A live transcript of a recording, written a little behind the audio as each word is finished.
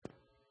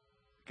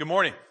Good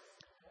morning.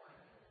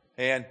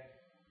 And,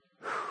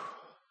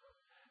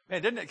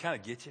 man, doesn't that kind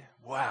of get you?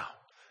 Wow.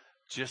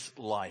 Just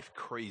life.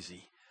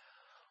 Crazy.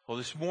 Well,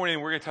 this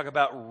morning we're going to talk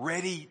about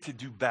ready to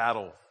do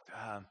battle.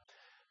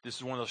 This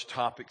is one of those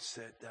topics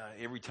that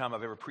every time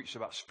I've ever preached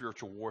about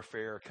spiritual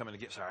warfare, coming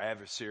against our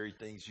adversary,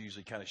 things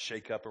usually kind of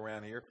shake up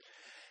around here.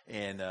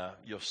 And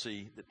you'll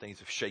see that things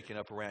have shaken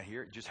up around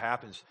here. It just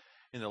happens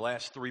in the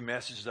last 3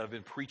 messages I've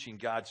been preaching.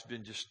 God's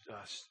been just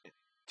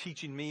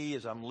teaching me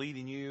as I'm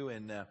leading you,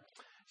 and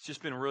it's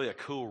just been really a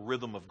cool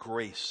rhythm of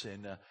grace.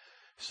 And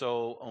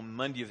so on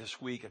Monday of this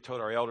week, I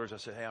told our elders, I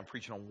said, hey, I'm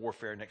preaching on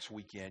warfare next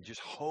weekend. Just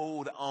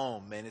hold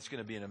on, man. It's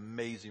going to be an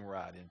amazing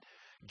ride. And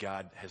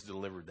God has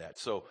delivered that.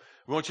 So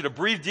we want you to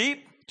breathe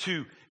deep,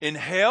 to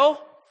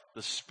inhale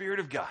the Spirit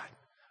of God,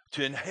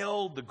 to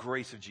inhale the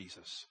grace of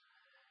Jesus,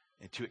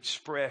 and to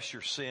express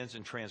your sins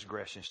and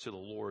transgressions to the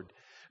Lord.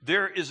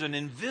 There is an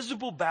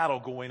invisible battle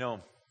going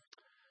on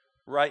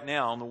right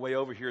now on the way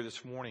over here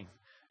this morning.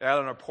 Out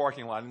in our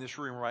parking lot, in this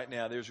room right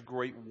now, there's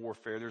great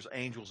warfare. There's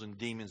angels and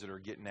demons that are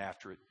getting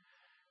after it.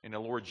 And the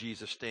Lord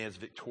Jesus stands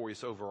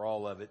victorious over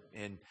all of it.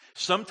 And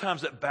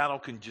sometimes that battle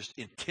can just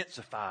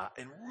intensify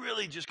and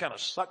really just kind of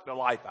suck the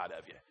life out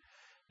of you.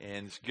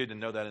 And it's good to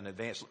know that in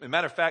advance. As a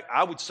matter of fact,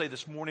 I would say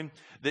this morning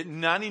that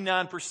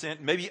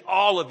 99%, maybe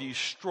all of you,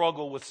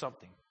 struggle with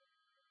something.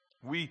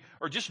 We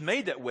are just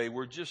made that way.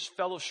 We're just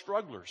fellow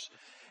strugglers.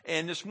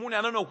 And this morning,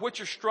 I don't know what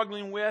you're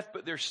struggling with,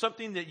 but there's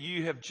something that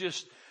you have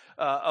just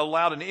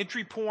allowed an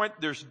entry point.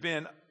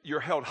 You're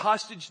held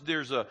hostage.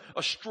 There's a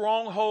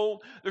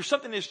stronghold. There's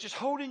something that's just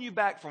holding you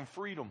back from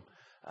freedom.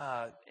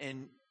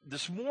 And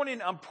this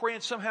morning, I'm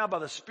praying somehow by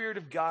the Spirit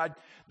of God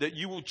that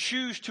you will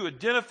choose to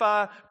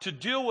identify, to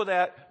deal with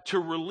that, to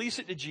release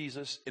it to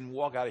Jesus, and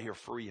walk out of here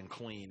free and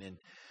clean. And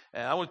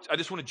I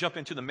just want to jump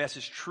into the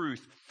message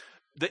truth.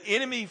 The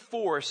enemy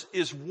force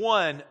is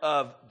one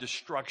of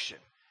destruction.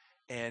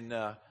 And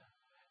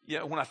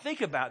when I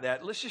think about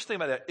that, let's just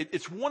think about that.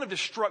 It's one of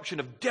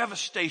destruction, of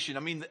devastation. I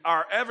mean,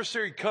 our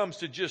adversary comes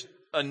to just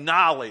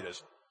annihilate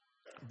us.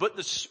 But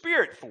the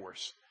spirit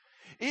force,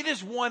 it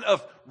is one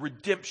of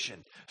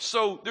redemption.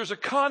 So there's a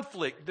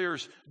conflict.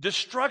 There's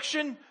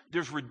destruction.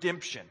 There's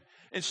redemption.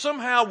 And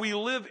somehow we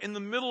live in the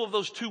middle of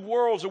those two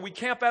worlds, or we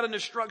camp out in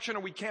destruction,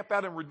 or we camp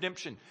out in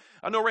redemption.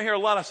 I know right here a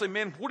lot, I say,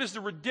 man, what is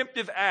the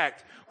redemptive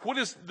act? What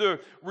is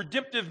the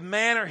redemptive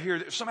manner here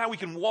that somehow we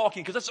can walk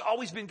in? Because that's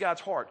always been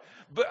God's heart.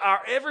 But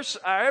our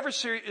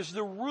adversary is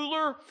the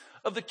ruler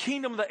of the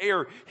kingdom of the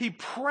air. He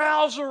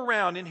prowls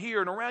around in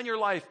here and around your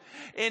life,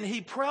 and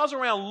he prowls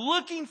around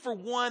looking for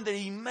one that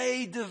he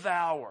may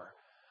devour.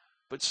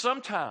 But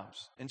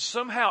sometimes and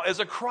somehow, as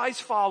a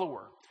Christ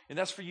follower, and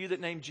that's for you that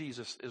name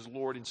Jesus as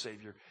Lord and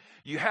Savior,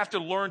 you have to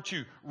learn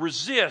to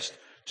resist,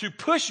 to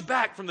push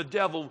back from the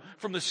devil,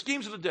 from the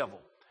schemes of the devil,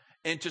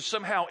 and to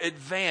somehow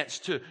advance,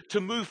 to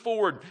move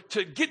forward,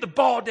 to get the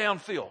ball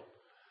downfield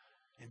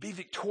and be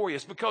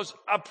victorious. Because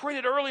I prayed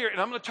it earlier,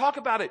 and I'm going to talk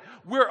about it.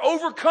 We're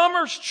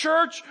overcomers,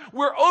 church.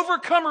 We're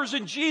overcomers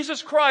in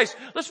Jesus Christ.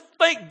 Let's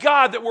thank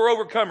God that we're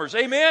overcomers.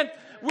 Amen?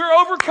 We're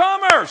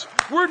overcomers.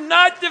 We're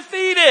not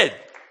defeated.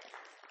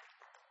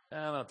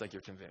 I don't think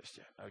you're convinced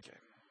yet. Okay.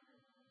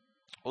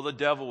 Well, the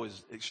devil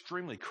is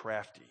extremely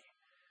crafty.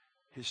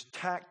 His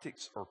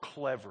tactics are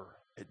clever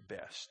at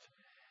best.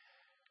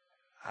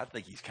 I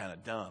think he's kind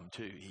of dumb,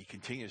 too. He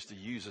continues to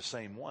use the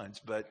same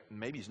ones, but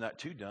maybe he's not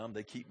too dumb.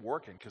 They keep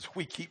working because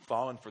we keep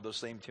falling for those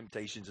same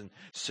temptations and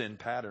sin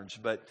patterns.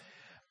 But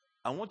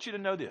I want you to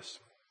know this.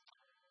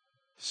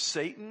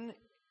 Satan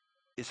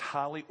is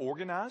highly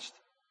organized,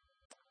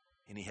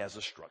 and he has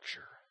a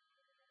structure.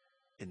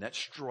 And that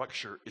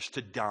structure is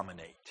to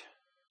dominate,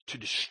 to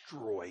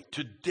destroy,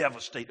 to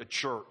devastate a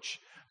church,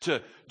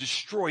 to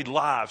destroy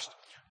lives,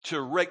 to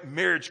wreck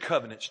marriage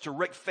covenants, to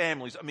wreck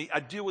families. I mean,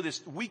 I deal with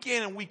this week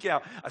in and week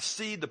out. I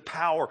see the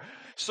power.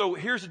 So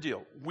here's the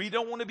deal. We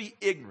don't want to be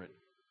ignorant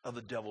of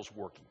the devil's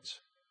workings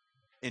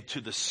and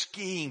to the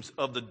schemes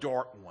of the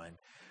dark one,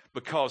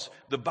 because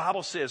the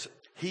Bible says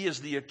he is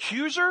the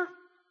accuser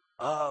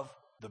of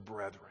the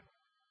brethren.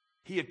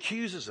 He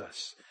accuses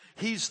us.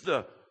 He's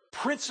the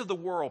prince of the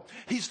world.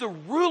 He's the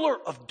ruler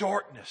of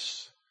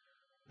darkness.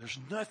 There's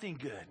nothing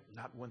good,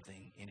 not one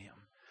thing in him.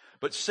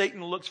 But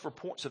Satan looks for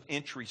points of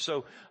entry.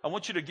 So I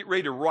want you to get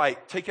ready to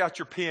write. Take out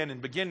your pen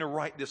and begin to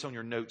write this on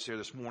your notes here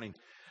this morning.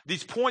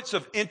 These points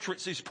of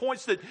entrance, these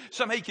points that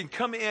somehow you can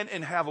come in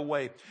and have a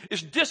way.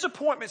 It's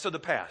disappointments of the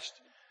past.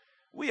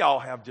 We all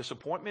have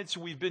disappointments.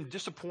 We've been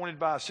disappointed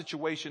by a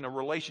situation, a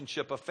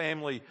relationship, a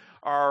family,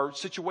 our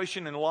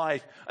situation in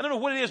life. I don't know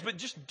what it is, but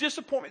just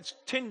disappointments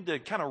tend to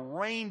kind of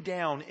rain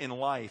down in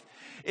life.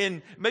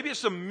 And maybe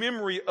it's a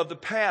memory of the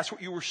past where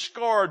you were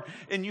scarred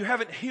and you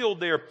haven't healed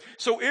there.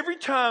 So every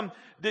time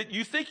that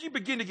you think you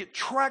begin to get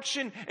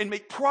traction and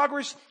make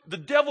progress, the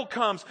devil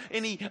comes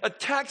and he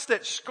attacks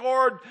that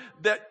scarred,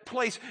 that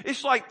place.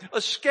 It's like a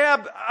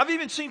scab. I've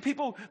even seen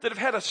people that have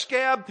had a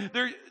scab.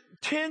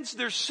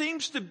 There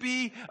seems to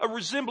be a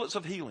resemblance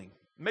of healing.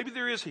 Maybe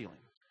there is healing.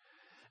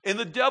 And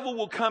the devil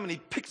will come and he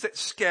picks that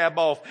scab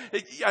off.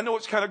 I know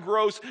it's kind of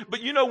gross,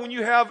 but you know when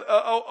you have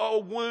a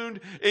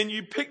wound and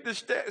you pick the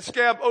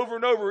scab over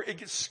and over, it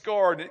gets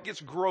scarred and it gets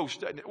gross,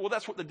 doesn't it? Well,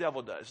 that's what the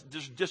devil does.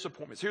 There's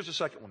disappointments. Here's the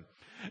second one.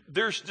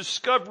 There's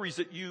discoveries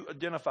that you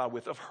identify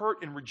with of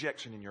hurt and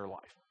rejection in your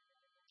life.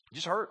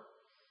 Just hurt.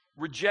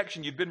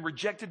 Rejection. You've been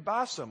rejected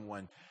by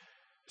someone.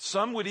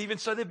 Some would even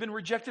say they've been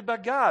rejected by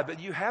God, but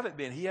you haven't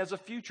been. He has a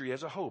future. He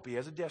has a hope. He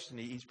has a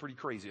destiny. He's pretty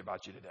crazy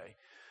about you today.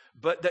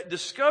 But that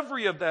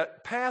discovery of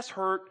that past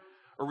hurt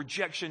or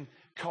rejection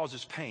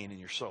causes pain in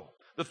your soul.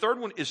 The third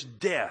one is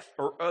death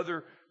or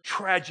other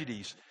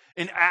tragedies.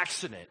 An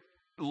accident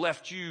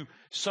left you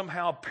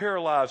somehow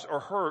paralyzed or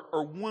hurt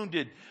or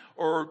wounded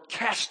or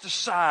cast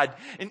aside.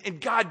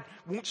 And God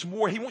wants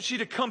more. He wants you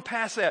to come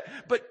past that.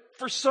 But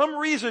for some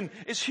reason,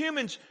 as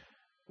humans,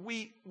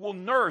 we will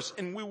nurse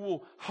and we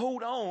will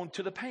hold on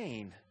to the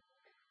pain.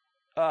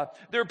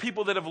 There are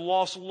people that have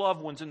lost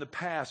loved ones in the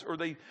past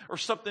or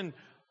something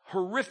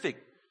horrific,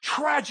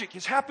 tragic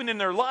has happened in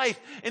their life,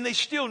 and they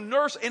still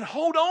nurse and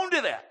hold on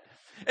to that.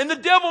 And the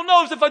devil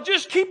knows if I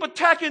just keep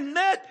attacking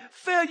that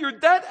failure,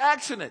 that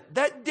accident,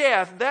 that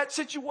death, that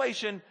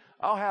situation,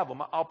 I'll have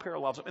them. I'll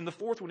paralyze them. And the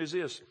fourth one is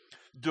this: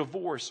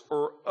 divorce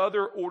or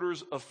other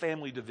orders of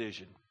family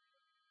division.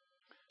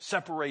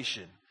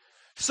 Separation.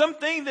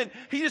 Something that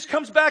he just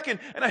comes back and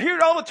I hear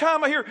it all the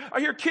time. I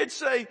hear kids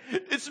say,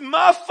 it's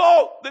my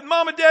fault that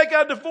mom and dad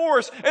got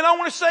divorced. And I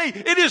want to say,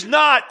 it is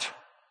not.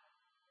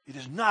 It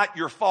is not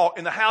your fault.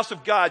 And the house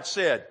of God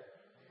said,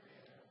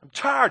 I'm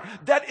tired.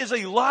 That is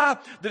a lie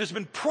that has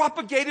been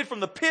propagated from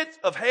the pit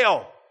of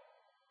hell.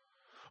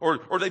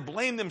 Or they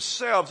blame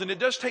themselves. And it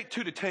does take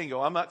two to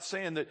tango. I'm not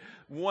saying that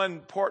one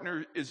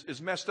partner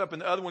is messed up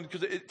and the other one,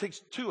 because it takes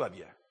two of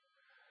you.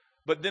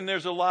 But then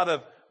there's a lot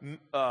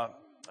of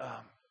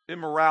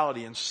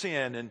immorality and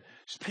sin and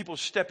people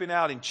stepping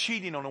out and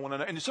cheating on one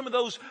another. And some of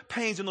those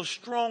pains and those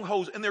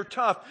strongholds, and they're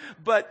tough.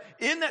 But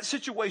in that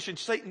situation,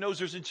 Satan knows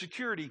there's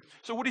insecurity.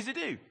 So what does he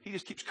do? He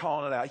just keeps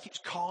calling it out. He keeps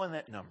calling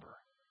that number.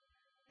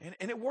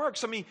 And it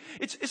works. I mean,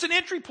 it's an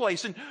entry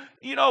place. And,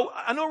 you know,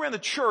 I know around the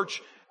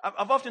church,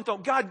 I've often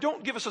thought, God,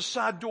 don't give us a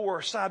side door or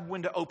a side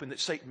window open that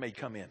Satan may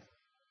come in.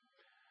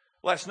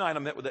 Last night I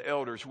met with the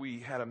elders.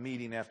 We had a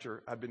meeting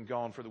after I'd been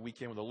gone for the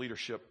weekend with a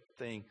leadership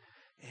thing.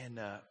 And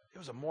it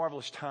was a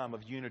marvelous time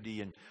of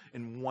unity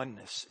and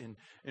oneness. And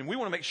we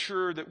want to make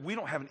sure that we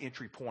don't have an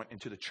entry point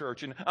into the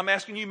church. And I'm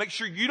asking you, make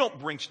sure you don't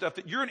bring stuff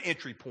that you're an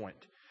entry point.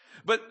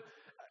 But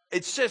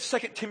it says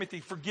 2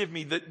 Timothy, forgive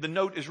me, the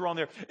note is wrong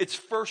there. It's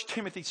 1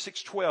 Timothy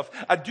 6:12.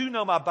 I do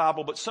know my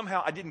Bible, but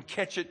somehow I didn't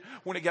catch it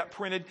when it got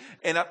printed.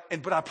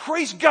 But I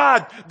praise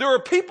God. There are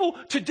people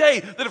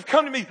today that have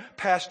come to me,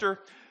 Pastor,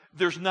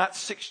 there's not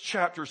 6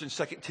 chapters in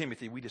 2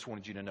 Timothy. We just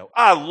wanted you to know.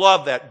 I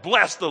love that.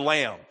 Bless the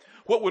Lamb.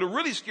 What would have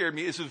really scared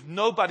me is if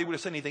nobody would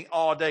have said anything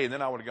all day, and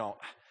then I would have gone,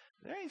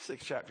 there ain't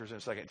 6 chapters in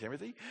 2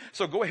 Timothy.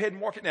 So go ahead and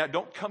mark it now.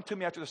 Don't come to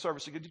me after the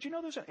service and go, did you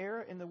know there's an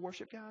error in the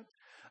worship guide?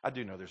 I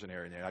do know there's an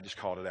error in there. I just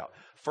called it out.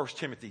 1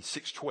 Timothy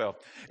 6:12.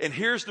 And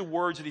here's the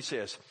words that he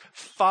says.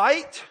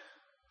 Fight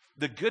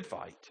the good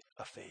fight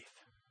of faith.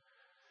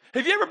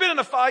 Have you ever been in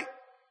a fight?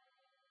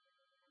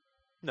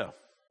 No.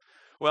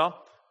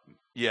 Well,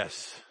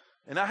 yes.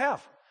 And I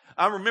have.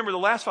 I remember the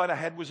last fight I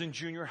had was in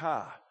junior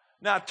high.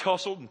 Now, I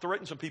tussled and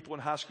threatened some people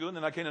in high school, and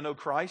then I came to know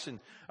Christ, and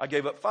I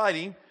gave up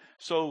fighting.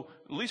 So,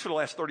 at least for the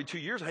last 32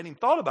 years, I hadn't even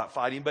thought about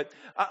fighting. But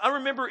I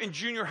remember in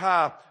junior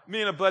high,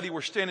 me and a buddy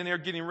were standing there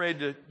getting ready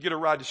to get a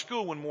ride to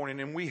school one morning,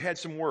 and we had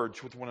some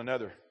words with one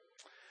another.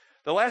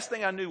 The last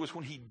thing I knew was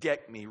when he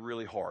decked me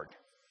really hard.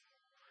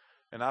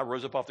 And I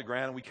rose up off the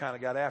ground, and we kind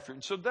of got after it.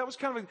 And so that was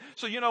kind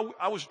of,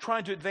 I was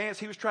trying to advance,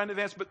 he was trying to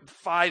advance, but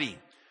fighting.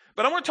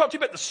 But I want to talk to you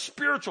about the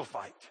spiritual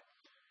fight.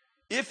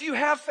 If you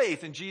have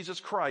faith in Jesus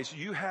Christ,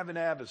 you have an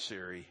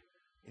adversary,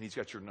 and he's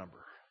got your number.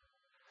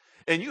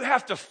 And you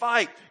have to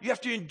fight. You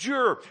have to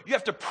endure. You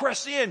have to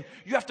press in.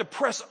 You have to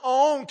press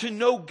on to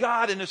know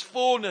God in his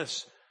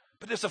fullness.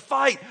 But there's a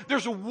fight.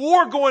 There's a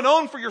war going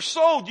on for your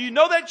soul. Do you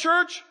know that,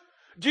 church?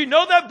 Do you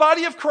know that,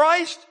 body of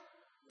Christ?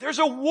 There's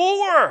a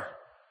war.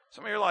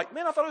 Some of you are like,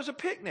 man, I thought it was a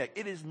picnic.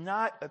 It is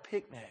not a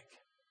picnic.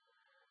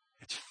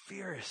 It's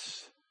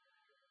fierce.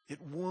 It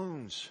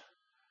wounds.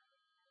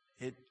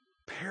 It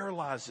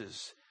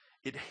paralyzes.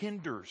 It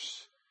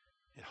hinders.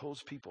 It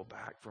holds people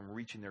back from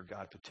reaching their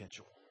God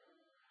potential.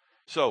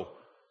 So,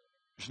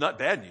 there's not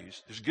bad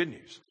news. There's good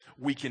news.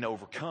 We can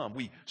overcome.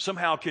 We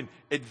somehow can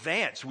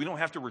advance. We don't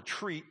have to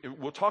retreat.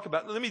 We'll talk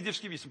about, let me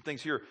just give you some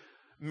things here.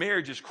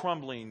 Marriage is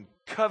crumbling.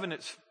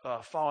 Covenants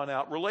falling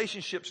out.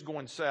 Relationships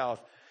going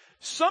south.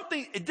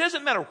 Something, it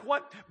doesn't matter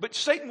what, but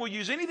Satan will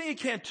use anything he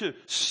can to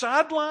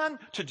sideline,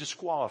 to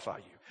disqualify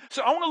you.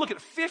 So I want to look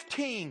at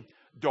 15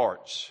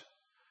 darts.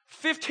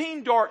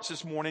 15 darts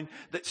this morning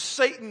that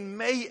Satan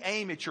may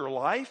aim at your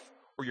life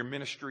or your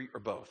ministry or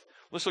both.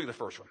 Let's look at the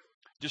first one.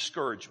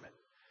 Discouragement.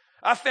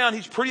 I found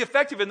he's pretty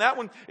effective in that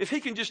one. If he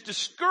can just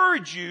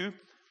discourage you,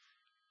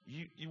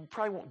 you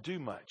probably won't do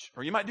much.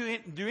 Or you might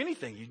do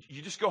anything.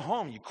 You just go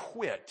home, you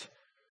quit.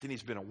 Then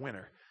he's been a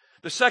winner.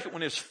 The second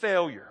one is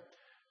failure.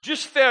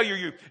 Just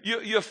failure.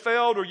 You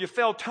failed or you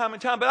failed time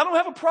and time. But I don't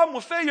have a problem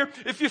with failure.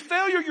 If you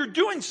failure, you're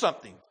doing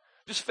something.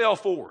 Just fail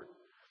forward.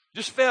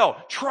 Just fail.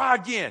 Try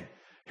again.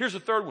 Here's the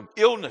third one.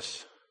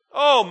 Illness.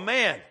 Oh,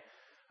 man.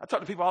 I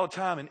talk to people all the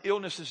time, and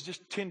illnesses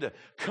just tend to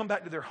come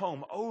back to their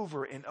home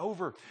over and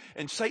over.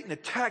 And Satan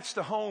attacks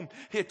the home.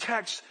 He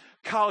attacks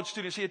college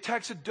students. He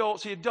attacks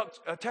adults. He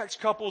attacks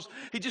couples.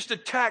 He just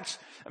attacks.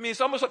 I mean, it's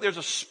almost like there's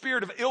a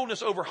spirit of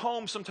illness over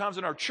homes sometimes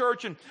in our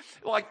church. And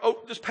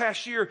this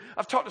past year,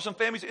 I've talked to some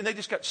families, and they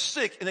just got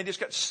sick, and they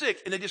just got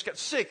sick, and they just got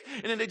sick.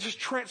 And then they just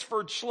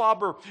transferred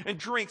slobber and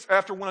drinks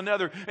after one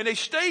another. And they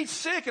stayed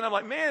sick. And I'm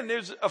like, man,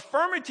 there's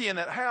affirmity in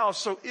that house.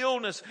 So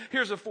illness.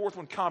 Here's the fourth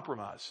one,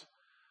 compromise.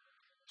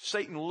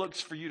 Satan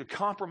looks for you to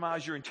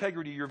compromise your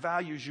integrity, your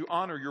values, your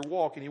honor, your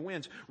walk, and he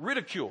wins.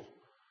 Ridicule.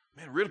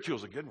 Man,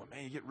 ridicule's a good one.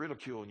 Man, you get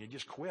ridicule and you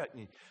just quit.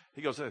 And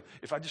he goes,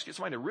 if I just get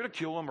somebody to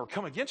ridicule them or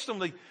come against them,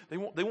 they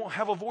won't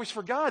have a voice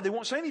for God. They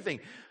won't say anything.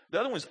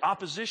 The other one is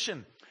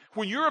opposition.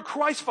 When you're a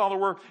Christ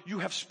follower, you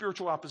have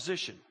spiritual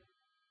opposition.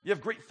 You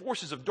have great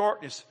forces of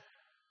darkness.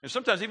 And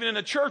sometimes even in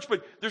the church,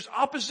 but there's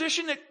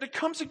opposition that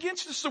comes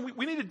against us. So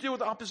we need to deal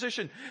with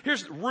opposition.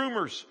 Here's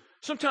rumors.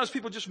 Sometimes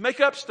people just make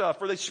up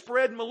stuff, or they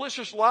spread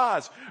malicious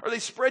lies, or they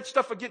spread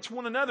stuff against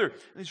one another. And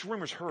these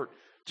rumors hurt.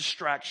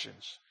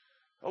 Distractions.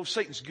 Oh,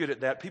 Satan's good at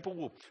that. People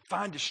will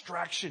find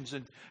distractions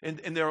and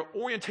they'll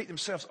orientate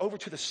themselves over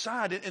to the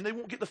side, and they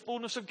won't get the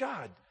fullness of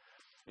God.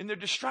 And they're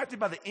distracted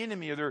by the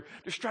enemy, or they're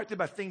distracted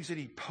by things that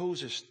he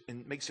poses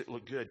and makes it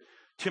look good.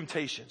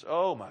 Temptations.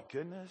 Oh, my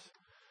goodness.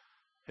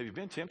 Have you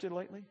been tempted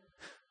lately?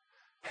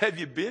 Have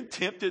you been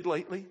tempted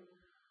lately?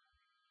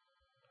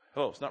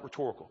 Oh, it's not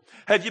rhetorical.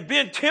 Have you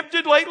been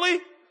tempted lately?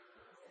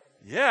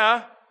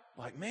 Yeah.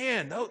 Like,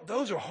 man,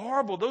 those are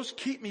horrible. Those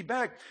keep me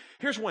back.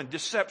 Here's one,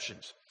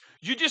 deceptions.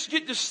 You just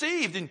get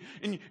deceived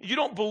and you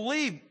don't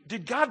believe.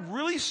 Did God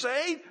really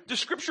say? Does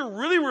Scripture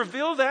really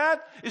reveal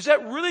that? Is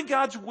that really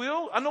God's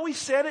will? I know he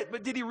said it,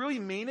 but did he really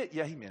mean it?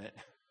 Yeah, he meant it.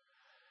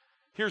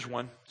 Here's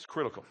one. It's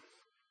critical.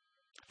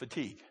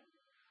 Fatigue.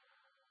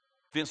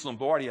 Vince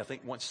Lombardi, I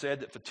think, once said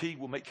that fatigue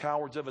will make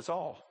cowards of us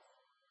all.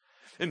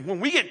 And when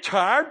we get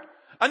tired,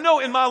 I know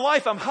in my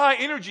life I'm high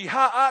energy,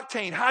 high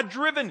octane, high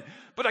driven,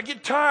 but I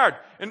get tired.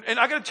 And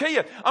I got to tell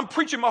you, I'm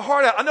preaching my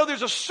heart out. I know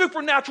there's a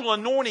supernatural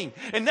anointing,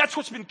 and that's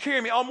what's been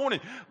carrying me all morning.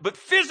 But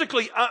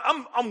physically,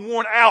 I'm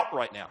worn out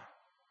right now.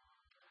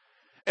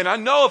 And I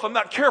know if I'm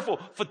not careful,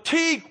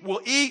 fatigue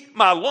will eat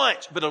my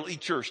lunch, but it'll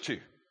eat yours too.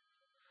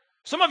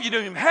 Some of you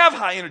don't even have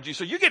high energy,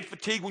 so you get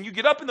fatigued when you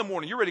get up in the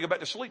morning. You're ready to go back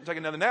to sleep and take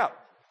another nap.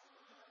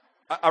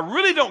 I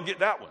really don't get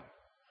that one.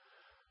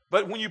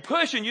 But when you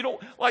push and you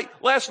don't, like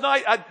last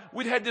night,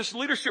 we'd had this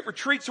leadership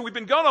retreat, so we've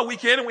been gone all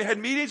weekend and we had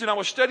meetings and I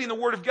was studying the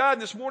Word of God,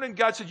 and this morning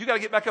God said, you got to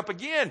get back up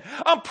again.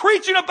 I'm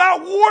preaching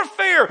about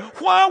warfare.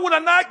 Why would I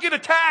not get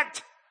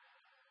attacked?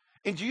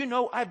 And do you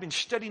know, I've been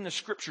studying the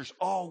Scriptures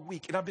all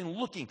week, and I've been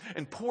looking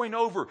and poring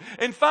over.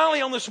 And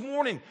finally on this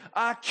morning,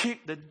 I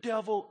kicked the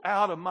devil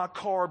out of my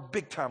car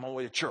big time on the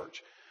way to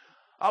church.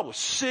 I was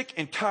sick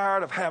and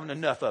tired of having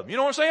enough of him. You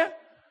know what I'm saying?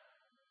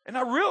 And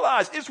I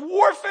realized it's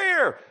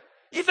warfare.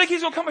 You think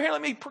he's going to come here and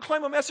let me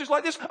proclaim a message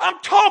like this? I'm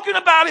talking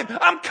about him.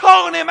 I'm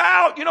calling him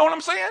out. You know what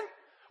I'm saying?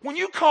 When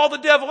you call the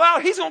devil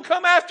out, he's going to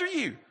come after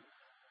you.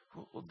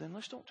 Well, then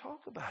let's don't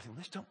talk about him.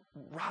 Let's don't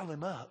rile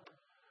him up.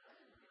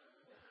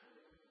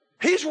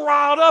 He's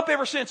riled up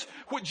ever since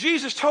what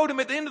Jesus told him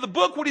at the end of the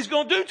book, what he's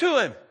going to do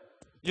to him.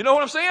 You know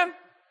what I'm saying?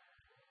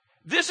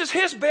 This is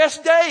his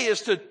best day,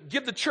 is to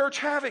give the church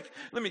havoc.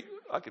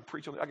 I could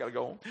preach on it. I got to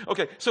go on.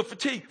 Okay, so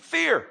fatigue,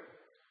 fear.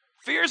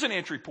 Fear is an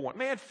entry point.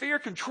 Man, fear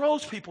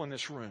controls people in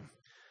this room.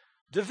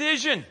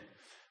 Division.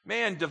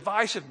 Man,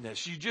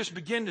 divisiveness. You just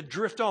begin to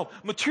drift off.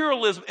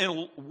 Materialism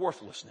and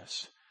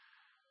worthlessness.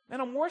 Man,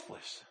 I'm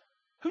worthless.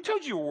 Who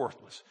told you you're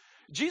worthless?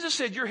 Jesus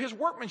said you're his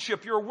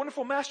workmanship. You're a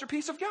wonderful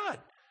masterpiece of God.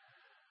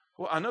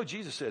 Well, I know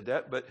Jesus said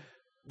that, but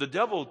the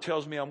devil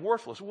tells me I'm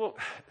worthless. Well,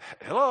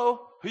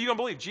 hello? Who are you going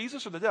to believe,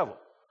 Jesus or the devil?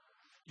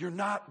 You're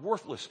not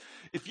worthless.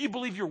 If you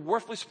believe you're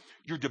worthless,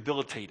 you're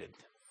debilitated.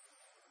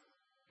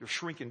 You're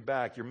shrinking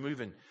back. You're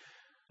moving.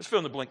 Let's fill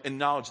in the blank.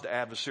 Acknowledge the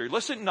adversary.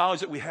 Let's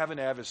acknowledge that we have an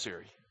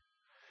adversary.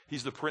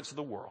 He's the prince of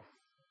the world.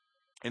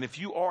 And if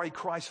you are a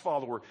Christ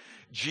follower,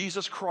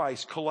 Jesus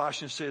Christ,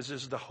 Colossians says,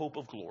 is the hope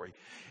of glory.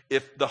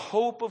 If the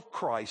hope of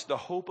Christ, the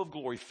hope of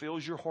glory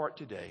fills your heart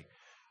today,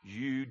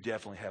 you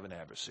definitely have an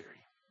adversary.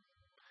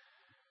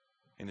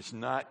 And it's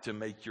not to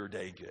make your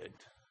day good.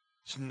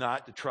 It's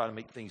not to try to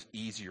make things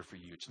easier for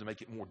you. It's to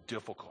make it more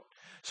difficult.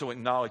 So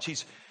acknowledge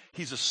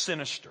he's a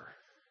sinister.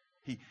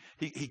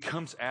 He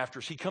comes after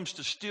us. He comes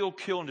to steal,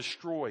 kill, and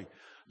destroy.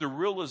 The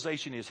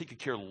realization is he could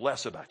care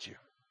less about you.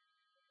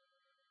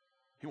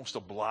 He wants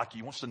to block you.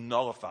 He wants to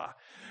nullify.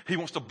 He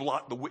wants to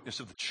block the witness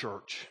of the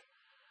church.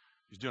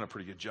 He's doing a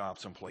pretty good job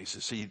some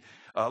places.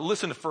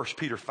 Listen to 1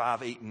 Peter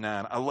 5, 8, and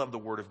 9. I love the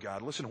Word of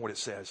God. Listen to what it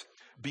says.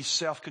 Be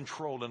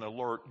self-controlled and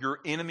alert. Your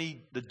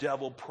enemy, the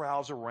devil,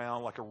 prowls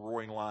around like a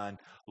roaring lion,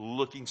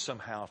 looking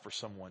somehow for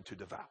someone to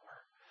devour.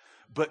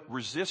 But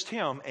resist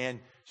him and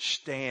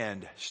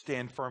stand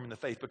firm in the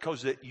faith,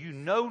 because that you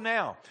know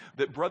now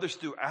that, brothers,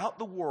 throughout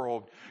the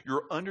world,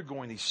 you're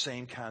undergoing these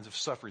same kinds of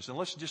sufferings. And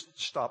let's just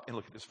stop and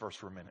look at this verse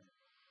for a minute.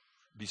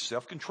 Be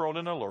self-controlled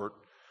and alert.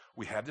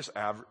 We have this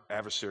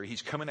adversary.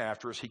 He's coming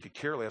after us. He could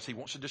care less. He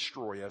wants to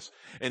destroy us.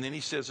 And then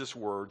he says this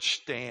word,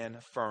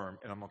 stand firm.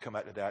 And I'm going to come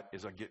back to that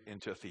as I get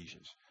into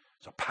Ephesians.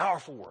 It's a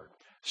powerful word.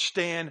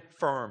 Stand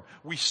firm.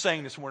 We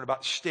sang this morning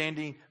about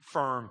standing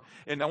firm.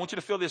 And I want you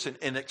to feel this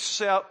and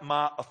accept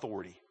my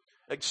authority.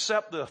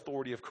 Accept the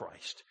authority of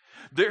Christ.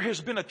 There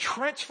has been a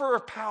transfer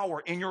of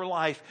power in your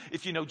life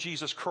if you know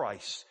Jesus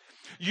Christ.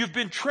 You've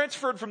been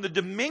transferred from the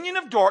dominion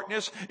of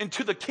darkness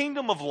into the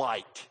kingdom of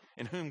light,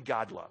 in whom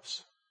God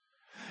loves.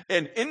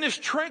 And in this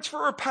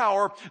transfer of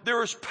power,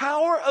 there is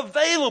power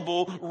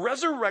available,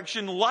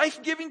 resurrection,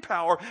 life-giving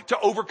power to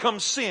overcome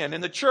sin.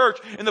 And the church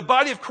and the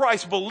body of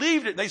Christ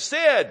believed it. And they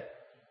said,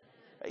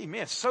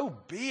 amen, so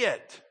be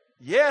it.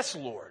 Yes,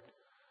 Lord.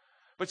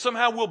 But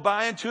somehow we'll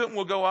buy into it and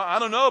we'll go, I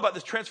don't know about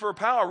this transfer of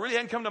power. It really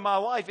hadn't come to my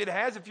life. It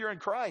has if you're in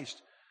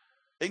Christ.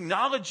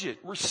 Acknowledge it.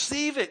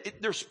 Receive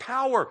it. There's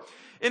power.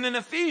 And in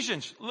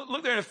Ephesians,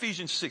 look there in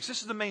Ephesians 6.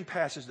 This is the main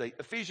passage today.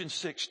 Ephesians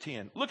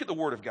 6:10. Look at the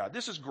Word of God.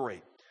 This is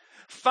great.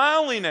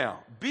 Finally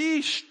now,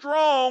 be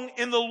strong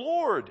in the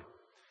Lord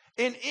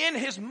and in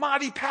His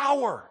mighty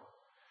power.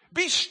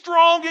 Be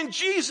strong in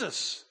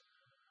Jesus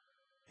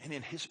and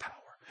in His power.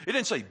 It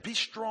didn't say be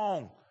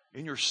strong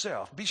in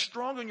yourself. Be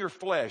strong in your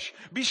flesh.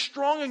 Be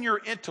strong in your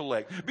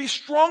intellect. Be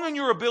strong in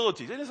your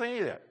abilities. It didn't say any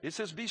of that. It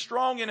says be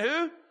strong in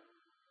who?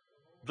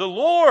 The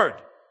Lord.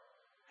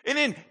 And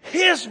in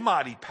His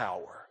mighty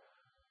power.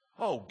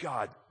 Oh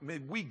God, may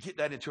we get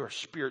that into our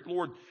spirit.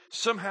 Lord,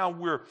 somehow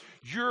we're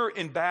your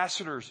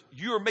ambassadors.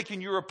 You're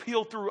making your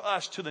appeal through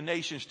us to the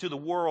nations, to the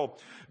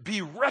world.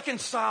 Be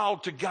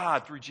reconciled to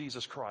God through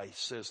Jesus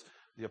Christ, says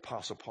the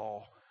Apostle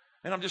Paul.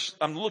 And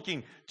I'm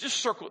looking, just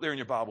circle it there in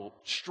your Bible.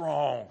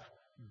 Strong.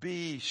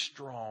 Be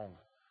strong.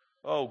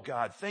 Oh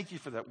God, thank you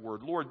for that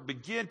word. Lord,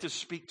 begin to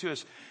speak to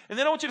us. And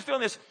then I want you to feel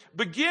this.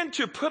 Begin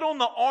to put on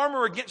the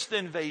armor against the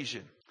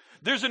invasion.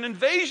 There's an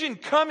invasion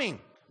coming.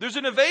 There's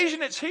an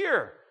invasion that's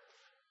here.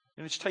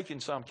 And it's taking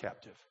some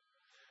captive.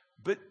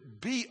 But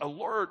be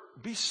alert.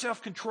 Be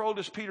self-controlled,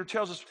 as Peter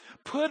tells us.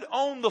 Put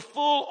on the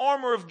full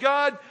armor of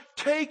God.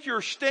 Take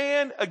your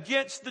stand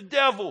against the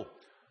devil.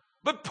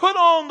 But put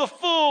on the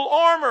full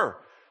armor.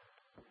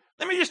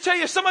 Let me just tell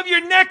you, some of you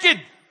are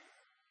naked.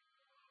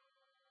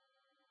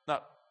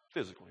 Not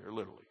physically or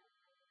literally.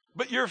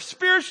 But you're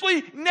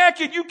spiritually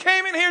naked. You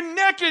came in here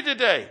naked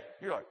today.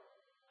 You're like,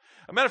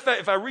 as a matter of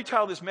fact, if I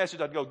retitle this message,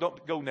 I'd go,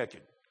 don't go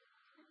naked.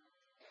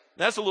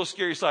 That's a little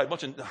scary sight.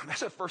 That's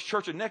that first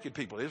church of naked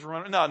people. No, that's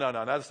not what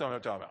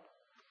I'm talking about.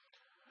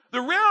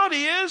 The reality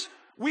is,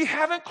 we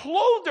haven't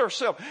clothed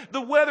ourselves.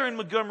 The weather in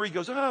Montgomery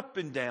goes up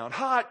and down,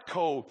 hot,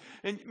 cold.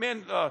 And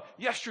man,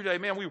 yesterday,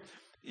 man,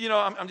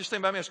 I'm just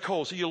thinking about, man, it's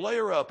cold. So you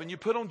layer up and you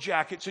put on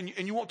jackets and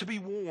you want to be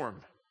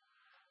warm.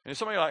 And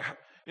somebody like,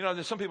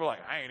 there's some people are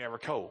like, I ain't ever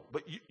cold.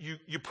 But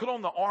you put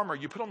on the armor,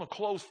 you put on the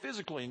clothes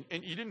physically,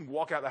 and you didn't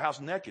walk out of the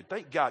house naked.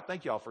 Thank God.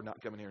 Thank y'all for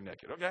not coming here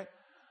naked, okay?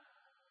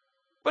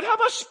 But how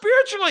about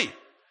spiritually?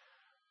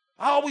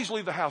 I always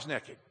leave the house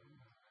naked.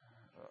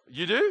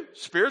 You do?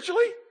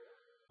 Spiritually?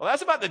 Well,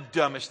 that's about the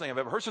dumbest thing I've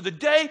ever heard. So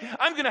today,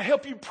 I'm going to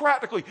help you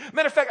practically.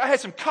 Matter of fact, I had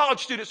some college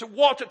students that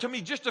walked up to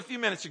me just a few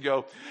minutes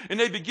ago, and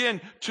they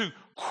began to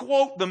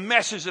quote the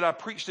message that I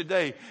preached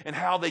today and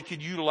how they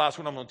could utilize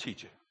what I'm going to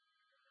teach you.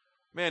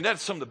 Man,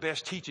 that's some of the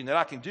best teaching that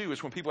I can do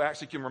is when people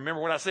actually can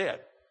remember what I said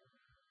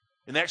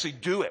and they actually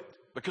do it,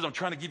 because I'm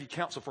trying to give you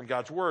counsel from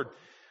God's Word.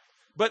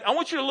 But I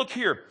want you to look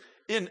here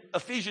in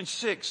Ephesians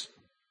 6.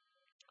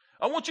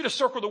 I want you to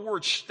circle the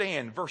word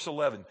stand, verse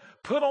 11.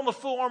 Put on the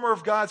full armor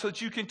of God so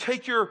that you can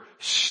take your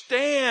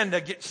stand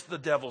against the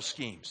devil's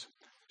schemes.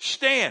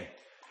 Stand.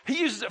 He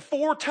uses it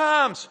 4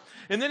 times.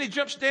 And then he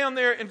jumps down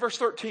there in verse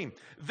 13.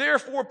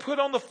 Therefore, put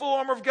on the full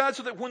armor of God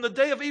so that when the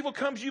day of evil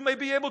comes, you may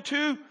be able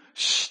to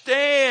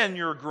stand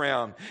your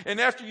ground. And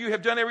after you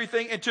have done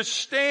everything, and to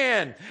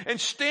stand. And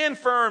stand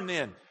firm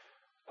then.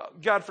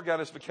 God forgot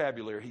his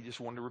vocabulary. He just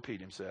wanted to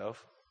repeat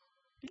himself.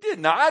 He did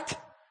not.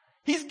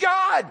 He's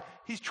God.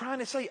 He's trying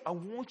to say, I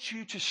want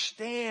you to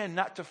stand,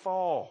 not to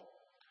fall.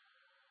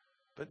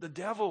 But the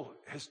devil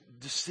has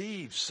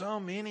deceived so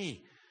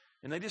many,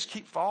 and they just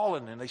keep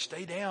falling and they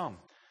stay down.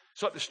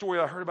 So like the story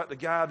I heard about the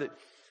guy that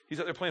he's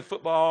out there playing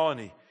football and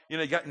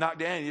he got knocked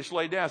down and he just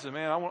laid down and said,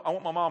 man, I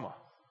want my mama.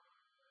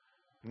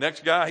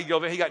 Next guy,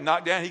 he got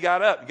knocked down, he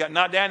got up. He got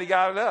knocked down, he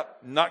got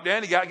up. Knocked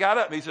down, he got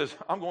up. And he says,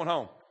 I'm going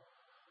home.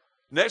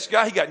 Next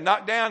guy, he got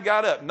knocked down,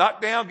 got up.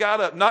 Knocked down,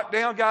 got up. Knocked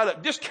down, got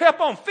up. Just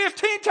kept on.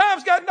 15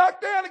 times got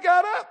knocked down and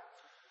got up.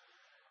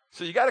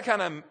 So you got to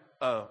kind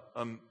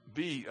of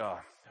be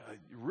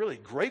really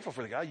grateful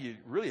for the guy. You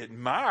really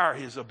admire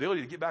his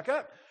ability to get back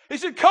up. He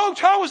said, Coach,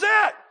 how was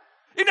that?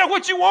 Isn't that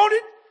what you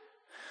wanted?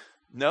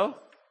 No.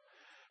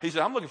 He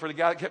said, I'm looking for the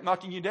guy that kept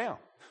knocking you down.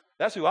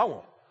 That's who I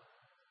want.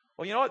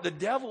 Well, you know what? The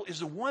devil is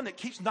the one that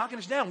keeps knocking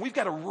us down. We've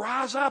got to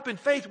rise up in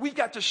faith. We've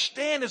got to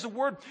stand as the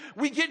word.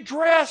 We get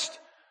dressed.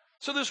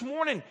 So this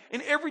morning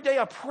and every day,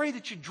 I pray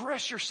that you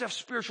dress yourself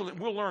spiritually. And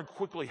we'll learn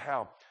quickly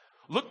how.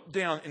 Look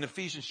down in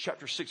Ephesians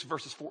chapter 6,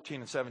 verses 14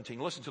 and 17.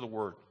 Listen to the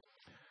word.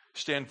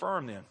 Stand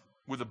firm then,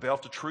 with the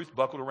belt of truth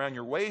buckled around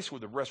your waist,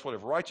 with the breastplate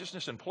of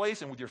righteousness in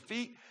place, and with your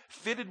feet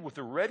fitted with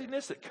the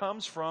readiness that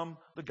comes from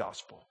the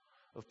gospel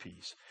of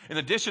peace. In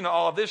addition to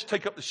all of this,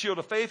 take up the shield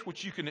of faith,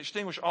 which you can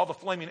extinguish all the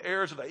flaming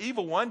arrows of the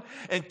evil one,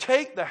 and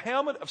take the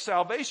helmet of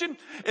salvation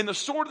and the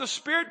sword of the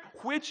Spirit,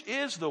 which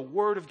is the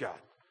word of God.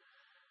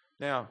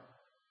 Now,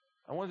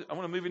 I want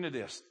to move into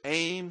this.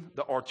 Aim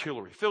the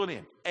artillery. Fill it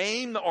in.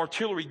 Aim the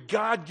artillery.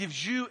 God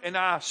gives you and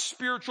I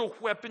spiritual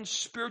weapons,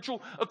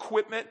 spiritual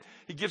equipment.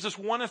 He gives us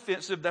one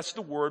offensive. That's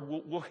the word.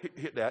 We'll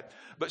hit that.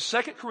 But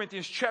 2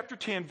 Corinthians chapter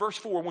 10, verse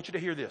 4, I want you to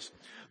hear this.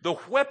 The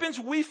weapons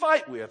we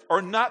fight with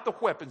are not the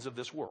weapons of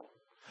this world.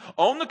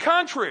 On the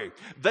contrary,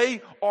 they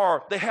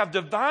have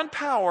divine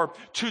power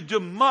to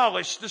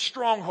demolish the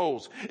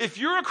strongholds. If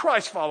you're a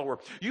Christ follower,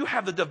 you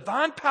have the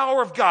divine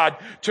power of God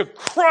to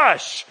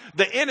crush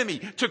the enemy,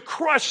 to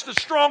crush the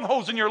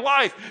strongholds in your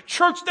life.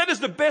 Church, that is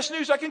the best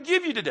news I can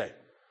give you today.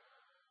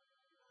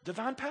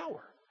 Divine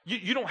power.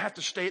 You don't have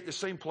to stay at the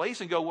same place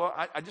and go, well,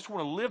 I just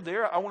want to live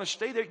there. I want to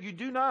stay there. You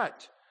do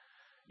not.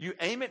 You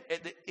aim it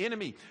at the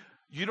enemy.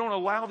 You don't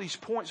allow these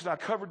points that I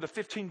covered, the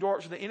 15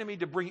 darts of the enemy,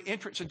 to bring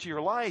entrance into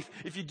your life.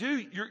 If you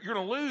do, you're going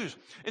to lose.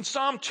 In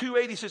Psalm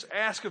 280 says,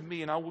 ask of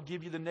me and I will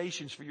give you the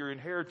nations for your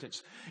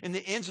inheritance, and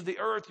the ends of the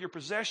earth your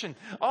possession.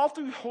 All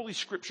through Holy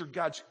Scripture,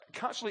 God's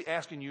constantly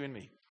asking you and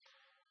me,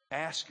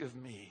 ask of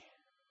me.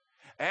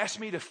 Ask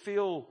me to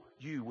fill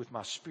you with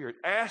my Spirit.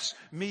 Ask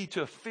me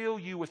to fill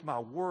you with my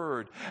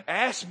word.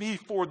 Ask me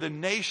for the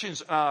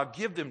nations, and I'll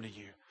give them to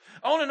you.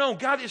 On and on.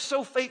 God is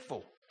so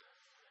faithful.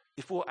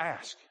 If we'll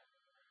ask,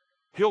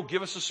 He'll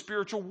give us a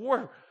spiritual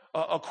war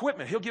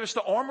equipment. He'll give us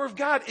the armor of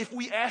God if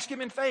we ask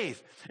Him in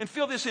faith. And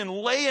feel this in,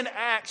 lay an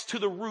axe to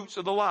the roots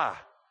of the lie.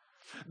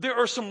 There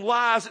are some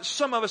lies that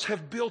some of us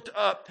have built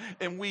up,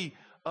 and we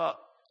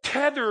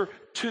tether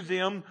to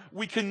them.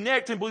 We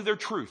connect and believe they're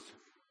truth.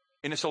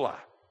 And it's a lie.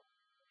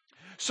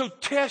 So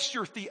test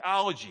your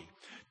theology.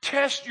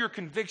 Test your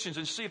convictions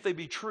and see if they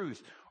be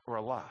truth or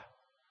a lie.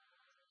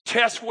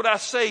 Test what I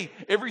say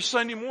every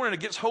Sunday morning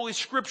against Holy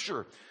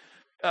Scripture.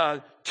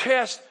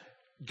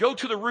 Go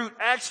to the root,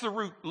 ask the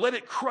root, let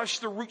it crush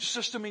the root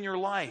system in your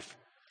life.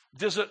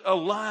 Does it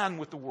align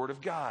with the Word of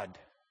God?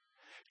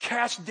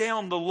 Cast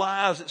down the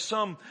lies that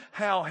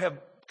somehow have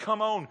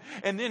come on,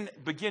 and then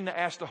begin to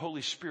ask the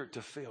Holy Spirit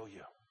to fill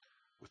you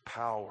with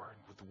power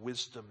and with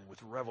wisdom and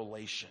with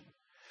revelation.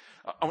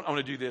 I want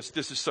to do this.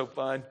 This is so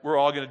fun. We're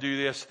all going to do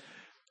this.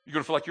 You're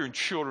going to feel like you're in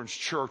children's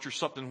church or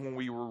something when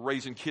we were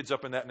raising kids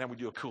up in that. Now we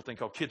do a cool thing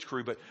called Kids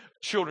Crew, but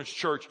children's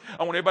church.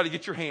 I want everybody to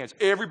get your hands.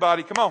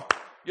 Everybody, come on.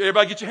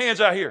 Everybody get your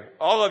hands out here.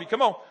 All of you,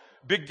 come on.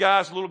 Big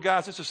guys, little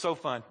guys, this is so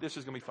fun. This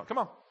is going to be fun. Come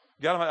on.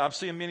 Got them? I'm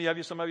seeing many of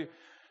you. Some of you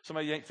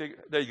ain't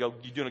figured. There you go.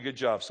 You're doing a good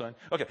job, son.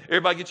 Okay,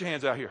 everybody get your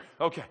hands out here.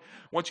 Okay.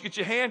 Once you get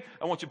your hand,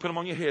 I want you to put them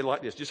on your head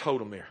like this. Just hold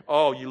them there.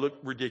 Oh, you look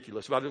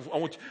ridiculous. Hold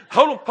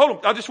them.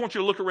 I just want you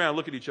to look around,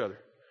 look at each other.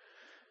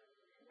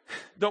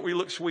 Don't we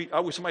look sweet? I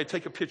wish somebody would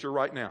take a picture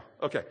right now.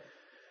 Okay.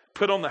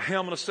 Put on the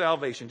helmet of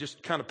salvation.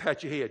 Just kind of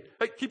pat your head.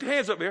 Hey, keep your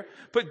hands up there.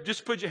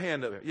 Just put your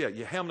hand up there. Yeah,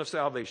 your helmet of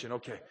salvation.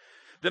 Okay.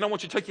 Then I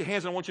want you to take your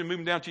hands and I want you to move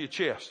them down to your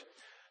chest.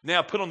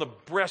 Now put on the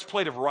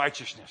breastplate of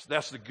righteousness.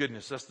 That's the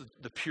goodness. That's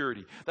the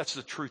purity. That's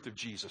the truth of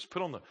Jesus.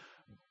 Put on the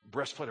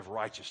breastplate of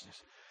righteousness.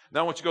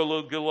 Now I want you to go a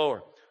little bit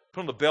lower.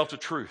 Put on the belt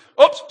of truth.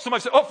 Oops,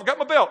 somebody said, forgot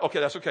my belt.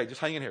 Okay, that's okay.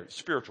 Just hang in here. It's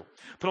spiritual.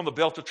 Put on the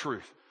belt of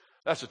truth.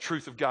 That's the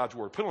truth of God's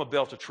word. Put on the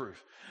belt of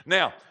truth.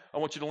 Now, I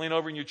want you to lean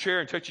over in your chair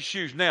and touch your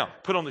shoes. Now,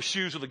 put on the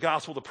shoes of the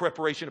gospel, the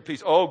preparation of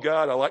peace. Oh,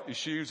 God, I like the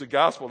shoes of the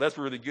gospel. That's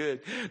really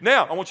good.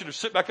 Now, I want you to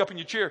sit back up in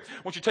your chair.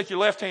 I want you to take your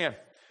left hand.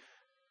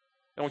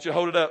 I want you to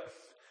hold it up.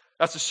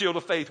 That's the shield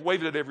of faith.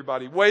 Wave it at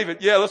everybody. Wave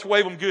it. Yeah, let's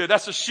wave them good.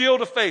 That's the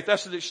shield of faith.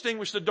 That's to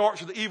extinguish the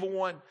darts of the evil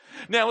one.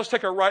 Now let's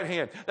take our right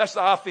hand. That's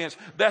the offense.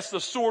 That's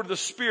the sword of the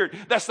Spirit.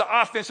 That's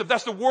the offensive.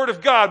 That's the word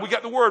of God. We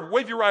got the word.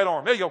 Wave your right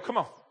arm. There you go. Come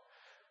on.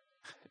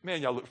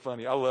 Man, y'all look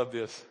funny. I love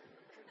this.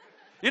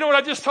 You know what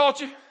I just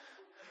taught you?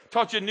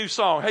 Taught you a new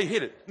song. Hey,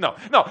 hit it. No,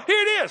 here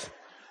it is.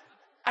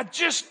 I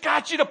just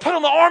got you to put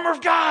on the armor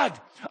of God.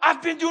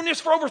 I've been doing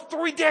this for over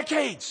 3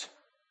 decades.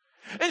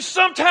 And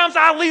sometimes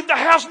I leave the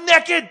house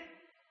naked.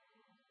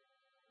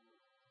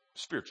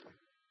 Spiritually.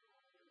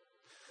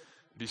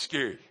 It'd be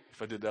scary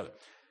if I did that.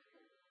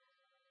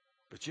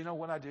 But you know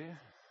what I do?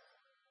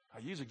 I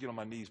usually get on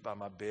my knees by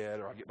my bed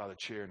or I get by the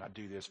chair and I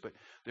do this. But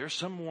there's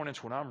some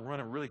mornings when I'm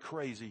running really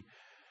crazy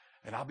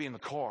and I'll be in the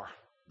car.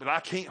 But I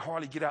can't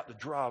hardly get out the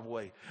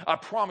driveway. I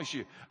promise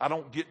you, I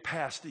don't get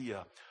past the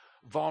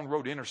Vaughn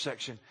Road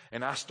intersection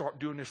and I start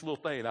doing this little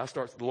thing. I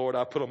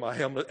put on my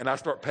helmet and I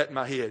start patting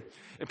my head.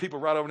 And people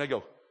right over and they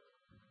go,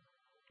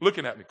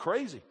 looking at me,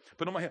 crazy.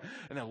 Put on my head.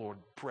 And then, Lord,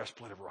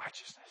 breastplate of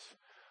righteousness.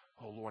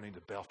 Oh, Lord, I need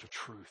the belt of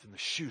truth and the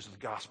shoes of the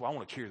gospel. I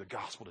want to carry the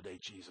gospel today,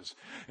 Jesus.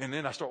 And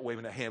then I start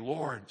waving that hand,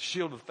 Lord,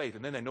 shield of faith.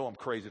 And then they know I'm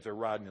crazy if they're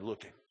riding and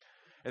looking.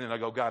 And then I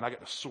go, God, and I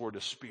got the sword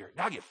of the Spirit.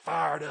 And I get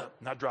fired up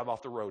and I drive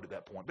off the road at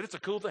that point. But it's a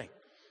cool thing.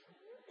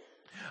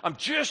 I'm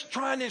just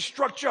trying to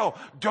instruct y'all.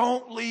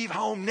 Don't leave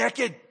home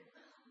naked.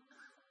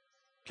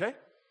 Okay?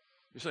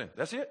 You're saying,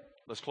 that's it?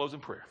 Let's close in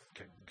prayer.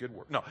 Okay, good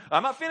work. No,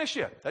 I'm not finished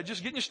yet. That's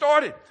just getting you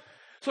started.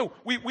 So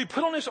we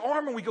put on this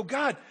armor and we go,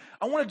 God,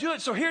 I want to do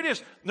it. So here it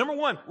is. Number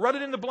one, write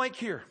it in the blank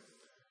here.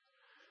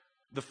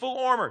 The full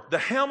armor, the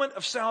helmet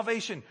of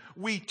salvation.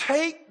 We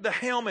take the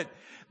helmet.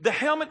 The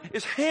helmet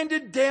is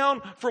handed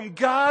down from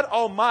God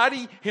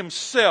Almighty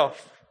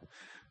Himself.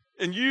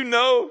 And you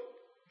know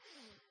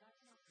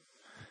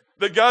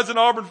that God's an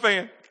Auburn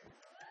fan.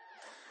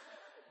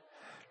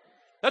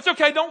 That's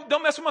okay.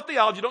 Don't mess with my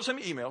theology. Don't send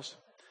me emails.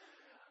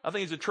 I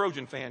think he's a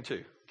Trojan fan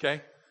too.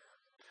 Okay?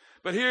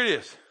 But here it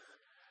is.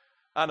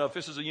 I know if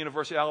this is a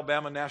University of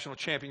Alabama national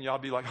champion, y'all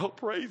be like, oh,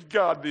 praise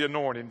God, the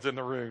anointing's in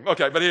the room.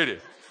 Okay, but here it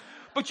is.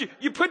 But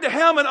you put the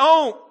helmet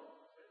on.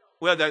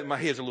 Well, my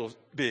head's a little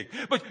big.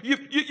 But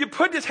you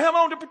put this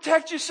helmet on to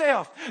protect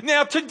yourself.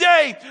 Now,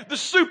 today, the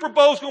Super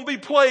Bowl's going to be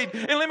played.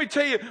 And let me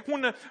tell you,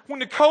 when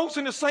the Colts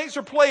and the Saints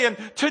are playing,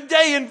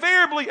 today,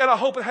 invariably, and I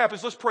hope it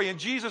happens, let's pray in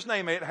Jesus'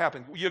 name, may it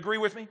happen. You agree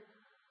with me?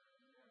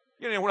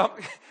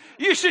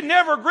 You should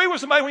never agree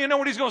with somebody when you know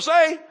what he's going to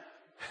say.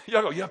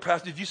 Y'all go, yeah,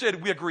 Pastor, you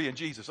said we agree in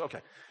Jesus.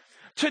 Okay.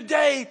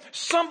 Today,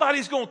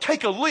 somebody's going to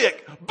take a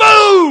lick.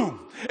 Boom!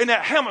 And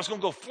that helmet's going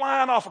to go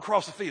flying off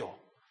across the field.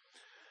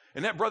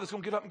 And that brother's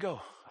going to get up and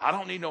go, I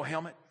don't need no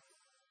helmet.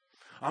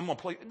 I'm going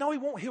to play. No, he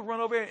won't. He'll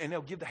run over there and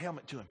they'll give the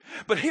helmet to him.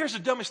 But here's the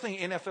dumbest thing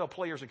NFL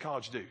players in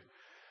college do.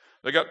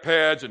 They got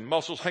pads and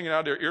muscles hanging out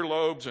of their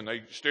earlobes and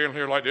they stand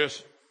here like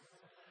this.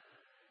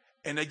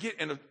 And they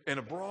get in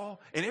a brawl.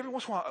 And every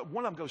once in a while,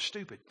 one of them goes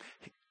stupid.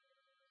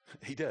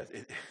 He does.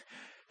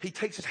 He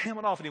takes his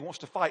helmet off and he wants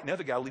to fight, and the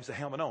other guy leaves the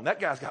helmet on.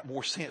 That guy's got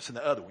more sense than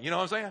the other one. You know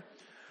what I'm saying?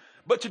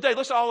 But today,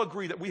 let's all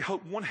agree that we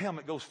hope one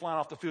helmet goes flying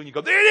off the field and you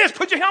go, there it is,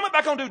 put your helmet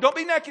back on, dude. Don't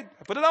be naked.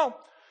 Put it on.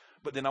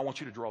 But then I want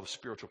you to draw the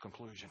spiritual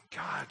conclusion.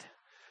 God,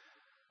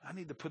 I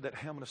need to put that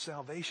helmet of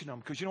salvation on,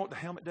 because you know what the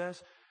helmet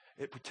does?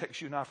 It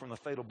protects you and I from the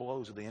fatal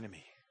blows of the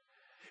enemy.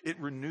 It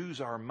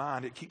renews our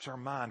mind. It keeps our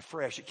mind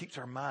fresh. It keeps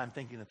our mind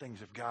thinking the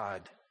things of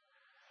God.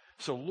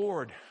 So,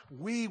 Lord,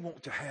 we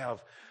want to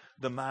have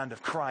the mind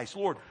of Christ.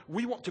 Lord,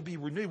 we want to be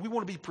renewed. We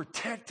want to be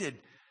protected.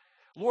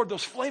 Lord,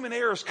 those flaming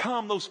arrows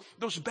come.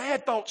 Those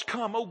bad thoughts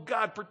come. Oh,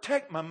 God,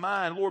 protect my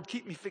mind. Lord,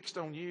 keep me fixed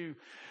on you.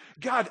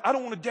 God, I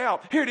don't want to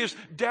doubt. Here it is.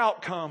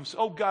 Doubt comes.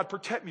 Oh, God,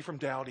 protect me from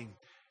doubting.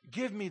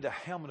 Give me the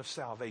helmet of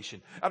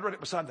salvation. I'd write it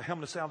beside the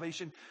helmet of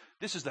salvation.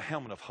 This is the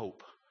helmet of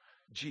hope.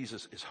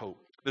 Jesus is hope.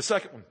 The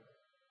second one,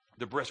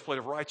 the breastplate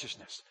of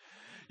righteousness.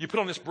 You put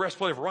on this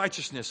breastplate of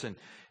righteousness,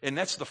 and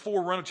that's the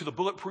forerunner to the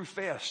bulletproof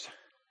vest.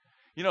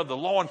 You know, the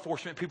law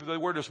enforcement people, they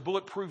wear this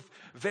bulletproof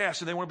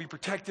vest and they want to be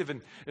protective.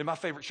 And my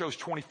favorite show is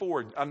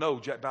 24. And I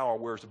know Jack Bauer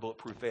wears the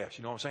bulletproof vest.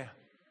 You know what I'm saying?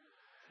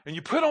 And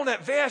you put on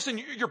that vest and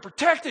you're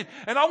protected.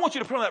 And I want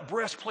you to put on that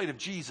breastplate of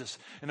Jesus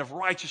and of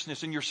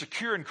righteousness. And you're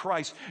secure in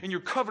Christ. And you're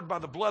covered by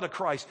the blood of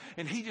Christ.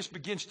 And He just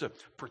begins to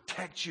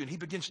protect you. And He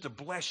begins to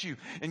bless you.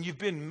 And you've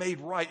been made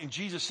right. And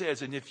Jesus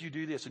says, and if you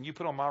do this and you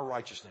put on my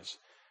righteousness,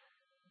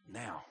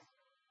 now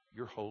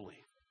you're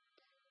holy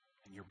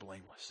and you're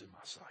blameless in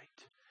my sight.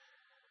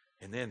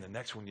 And then the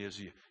next one is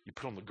you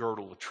put on the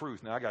girdle of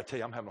truth. Now, I got to tell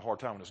you, I'm having a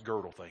hard time with this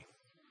girdle thing.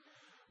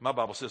 My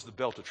Bible says the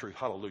belt of truth.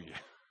 Hallelujah.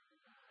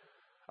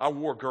 I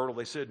wore a girdle,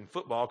 they said, in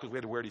football, because we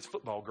had to wear these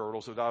football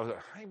girdles. So I was like,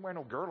 I ain't wearing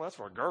no girdle. That's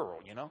for a girl,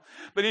 you know.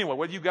 But anyway,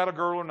 whether you got a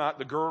girdle or not,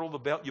 the girdle, the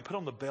belt, you put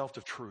on the belt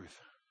of truth.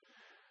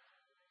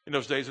 In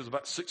those days, it was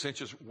about 6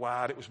 inches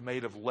wide. It was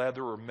made of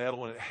leather or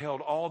metal, and it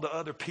held all the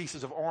other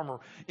pieces of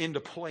armor into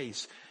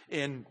place.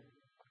 And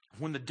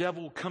when the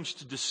devil comes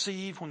to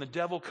deceive, when the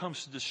devil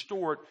comes to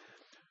distort,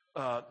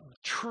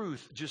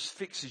 truth just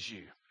fixes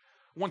you.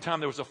 One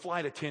time there was a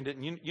flight attendant,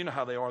 and you know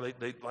how they are.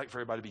 They like for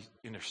everybody to be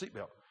in their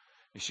seatbelt.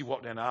 And she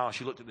walked down the aisle, and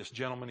she looked at this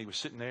gentleman. He was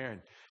sitting there,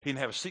 and he didn't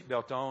have a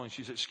seatbelt on. And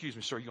she said, excuse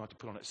me, sir, you're going to have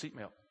to put on that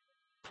seatbelt.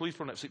 Please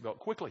put on that seatbelt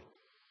quickly.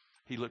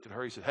 He looked at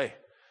her. He said, hey,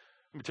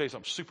 let me tell you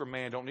something.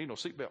 Superman don't need no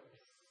seatbelt.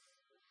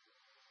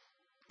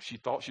 She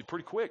thought she'd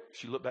pretty quick.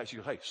 She looked back. She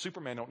goes, hey,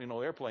 Superman don't need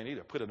no airplane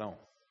either. Put it on.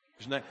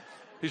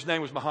 His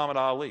name was Muhammad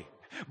Ali.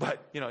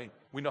 But, you know,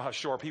 we know how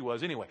sharp he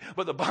was anyway.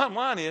 But the bottom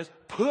line is,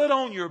 put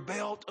on your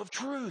belt of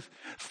truth.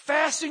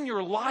 Fasten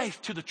your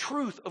life to the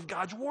truth of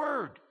God's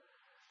word.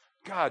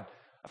 God,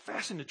 I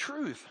fasten the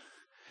truth.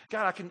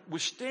 God, I can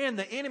withstand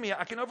the enemy.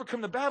 I can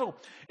overcome the battle.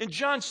 In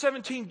John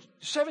 17,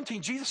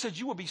 Jesus said,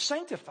 you will be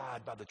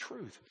sanctified by the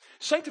truth.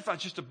 Sanctified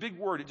is just a big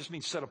word. It just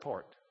means set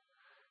apart.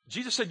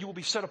 Jesus said, you will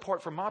be set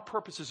apart for my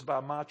purposes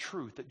by my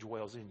truth that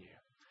dwells in you.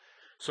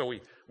 So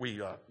we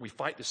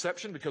fight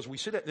deception because we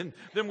see that. Then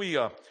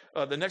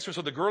the next one,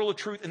 so the girdle of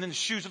truth, and then the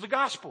shoes of the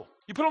gospel.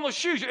 You put on those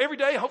shoes every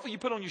day. Hopefully you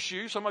put on your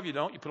shoes. Some of you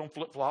don't. You put on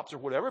flip-flops or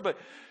whatever, but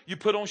you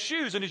put on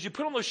shoes. And as you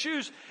put on those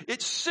shoes,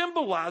 it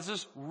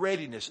symbolizes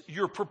readiness.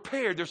 You're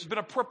prepared. There's been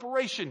a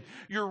preparation.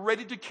 You're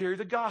ready to carry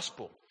the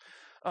gospel.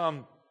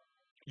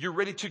 You're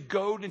ready to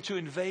go and to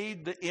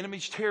invade the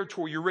enemy's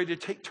territory. You're ready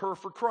to take turf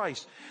for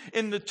Christ.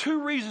 And the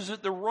two reasons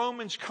that the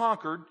Romans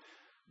conquered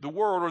the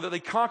world, or that they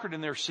conquered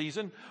in their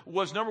season,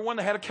 was number one,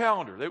 they had a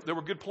calendar. They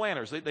were good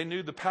planners. They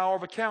knew the power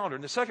of a calendar.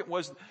 And the second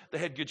was they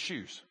had good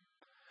shoes.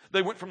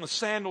 They went from the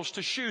sandals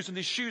to shoes, and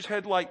these shoes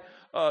had like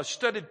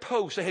studded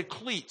posts. They had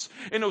cleats,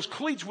 and those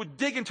cleats would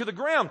dig into the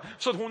ground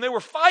so that when they were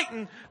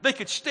fighting, they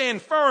could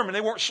stand firm and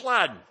they weren't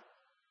sliding.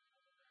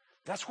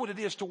 That's what it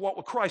is to walk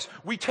with Christ.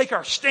 We take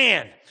our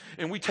stand,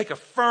 and we take a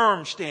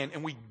firm stand,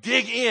 and we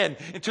dig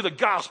into the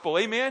gospel.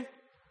 Amen?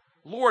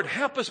 Lord,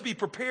 help us be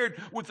prepared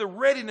with the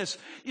readiness.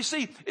 You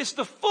see, it's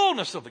the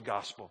fullness of the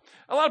gospel.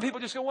 A lot of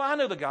people just go, well, I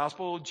know the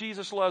gospel.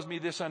 Jesus loves me.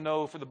 This I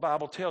know, for the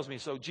Bible tells me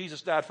so.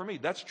 Jesus died for me.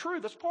 That's true.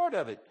 That's part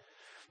of it.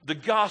 The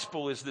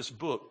gospel is this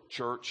book,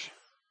 church.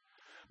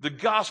 The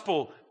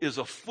gospel is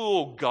a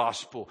full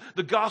gospel.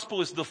 The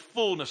gospel is the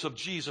fullness of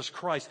Jesus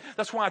Christ.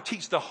 That's why I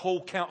teach the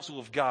whole counsel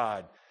of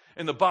God.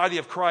 And the body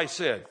of Christ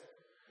said,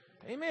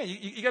 amen.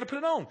 You got to put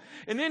it on.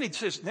 And then he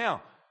says,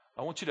 now,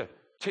 I want you to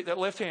take that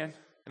left hand,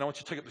 and I want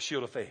you to take up the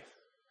shield of faith.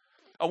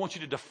 I want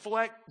you to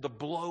deflect the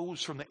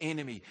blows from the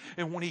enemy.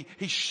 And when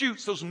he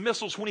shoots those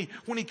missiles, when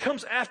he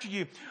comes after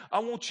you, I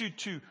want you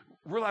to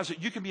realize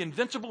that you can be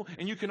invincible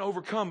and you can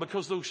overcome,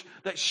 because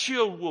that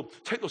shield will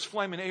take those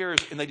flaming arrows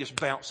and they just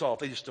bounce off.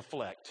 They just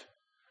deflect.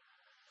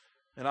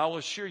 And I'll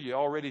assure you,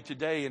 already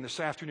today and this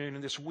afternoon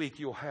and this week,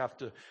 you'll have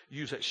to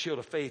use that shield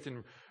of faith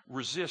and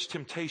resist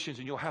temptations,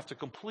 and you'll have to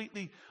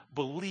completely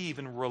believe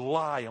and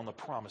rely on the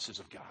promises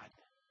of God.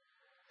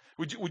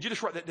 Would you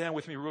just write that down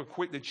with me real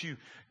quick, that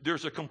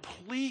there's a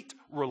complete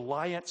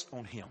reliance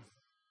on Him.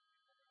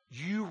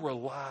 You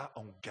rely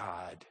on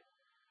God.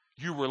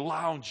 You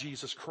rely on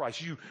Jesus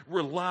Christ. You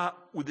rely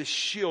with this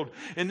shield.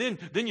 And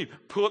then you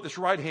pull up this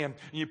right hand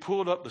and you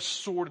pull up the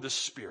sword of the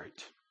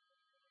Spirit.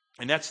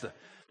 And that's the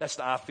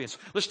offense.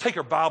 Let's take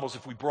our Bibles,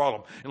 if we brought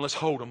them, and let's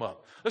hold them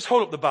up. Let's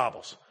hold up the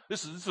Bibles.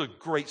 This is a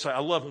great sight. I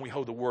love when we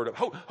hold the Word up.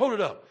 Hold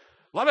it up.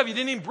 A lot of you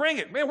didn't even bring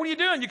it. Man, what are you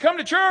doing? You come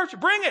to church?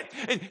 Bring it.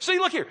 And see,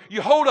 look here.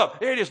 You hold up.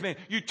 There it is, man.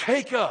 You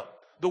take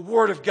up the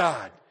Word of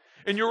God.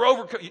 And you're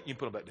overcome. You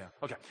put them back down.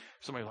 Okay.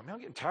 Somebody's like, man,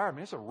 I'm getting tired,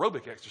 man. It's an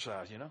aerobic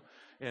exercise, you know.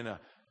 And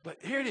but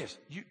here it is.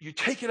 You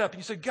take it up and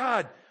you say,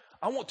 God,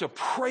 I want to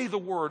pray the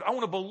Word. I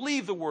want to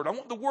believe the Word. I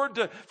want the Word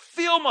to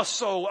fill my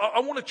soul.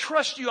 I want to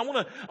trust you. I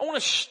want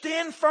to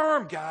stand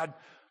firm, God,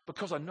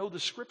 because I know the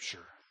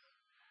Scripture.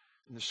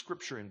 And the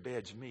Scripture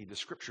embeds me. The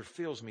Scripture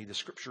fills me. The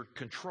Scripture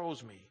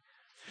controls me.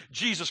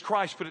 Jesus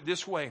Christ put it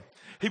this way.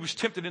 He was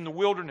tempted in the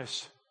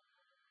wilderness.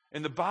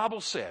 And the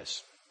Bible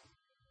says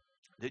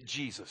that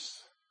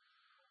Jesus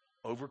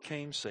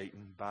overcame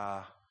Satan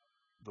by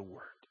the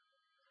Word.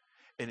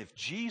 And if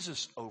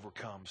Jesus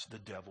overcomes the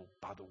devil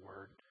by the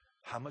Word,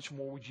 how much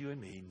more would you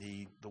and me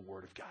need the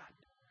Word of God?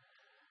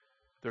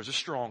 There's a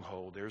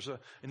stronghold. There's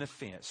an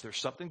offense. There's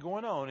something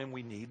going on, and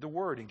we need the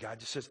Word. And God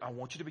just says, I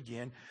want you to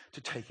begin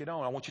to take it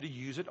on. I want you to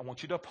use it. I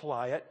want you to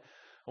apply it.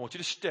 I want you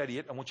to study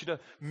it. I want you to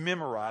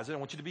memorize it. I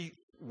want you to be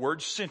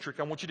word-centric.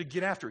 I want you to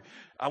get after it.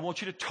 I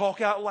want you to talk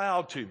out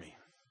loud to me.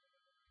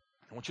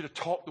 I want you to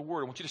talk the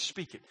Word. I want you to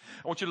speak it.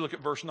 I want you to look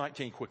at verse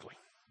 19 quickly.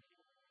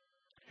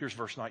 Here's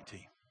verse 19.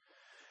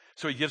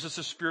 So he gives us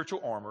a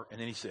spiritual armor, and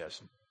then he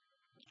says,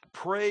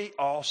 pray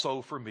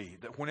also for me,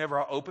 that whenever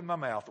I open my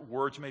mouth,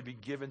 words may be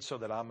given so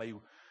that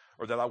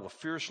I will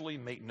fiercely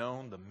make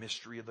known the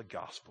mystery of the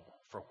gospel,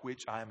 for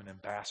which I am an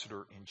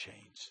ambassador in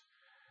chains.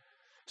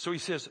 So he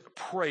says,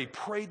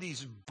 pray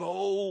these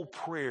bold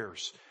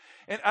prayers.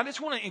 And I just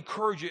want to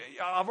encourage you.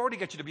 I've already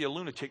got you to be a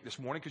lunatic this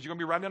morning, because you're going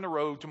to be riding down the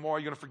road. Tomorrow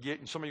you're going to forget,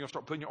 and some of you are going to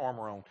start putting your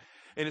armor on.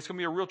 And it's going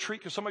to be a real treat,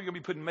 because some of you are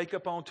going to be putting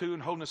makeup on too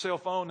and holding a cell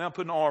phone, now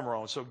putting armor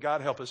on. So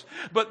God help us.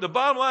 But the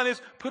bottom line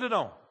is, put it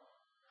on.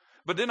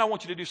 But then I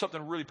want you to do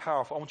something really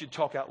powerful. I want you to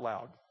talk out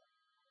loud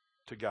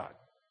to God.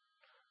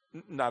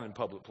 Not in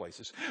public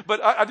places.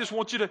 But I just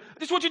want you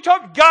to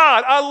talk.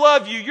 God, I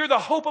love you. You're the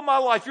hope of my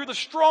life. You're the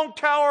strong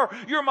tower.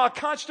 You're my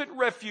constant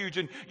refuge.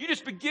 And you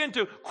just begin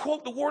to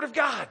quote the Word of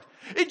God.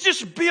 It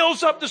just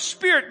builds up the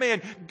spirit,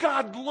 man.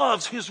 God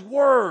loves His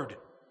Word.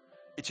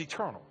 It's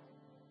eternal.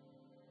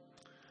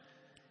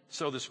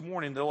 So this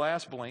morning, the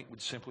last blank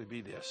would simply be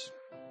this.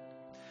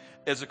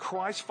 As a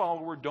Christ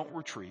follower, don't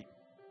retreat,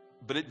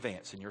 but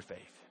advance in your faith.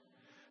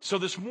 So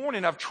this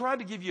morning, I've tried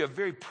to give you a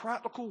very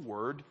practical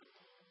word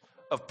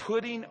of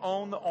putting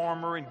on the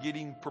armor and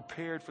getting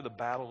prepared for the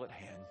battle at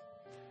hand.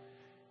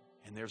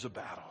 And there's a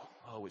battle.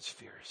 Oh, it's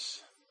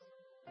fierce.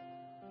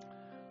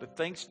 But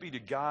thanks be to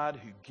God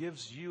who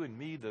gives you and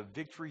me the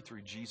victory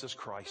through Jesus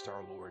Christ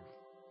our Lord.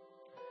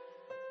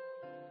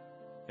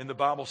 And the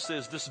Bible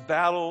says this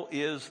battle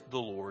is the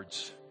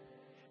Lord's.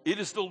 It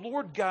is the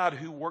Lord God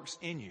who works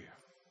in you.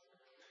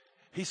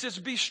 He says,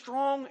 be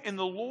strong in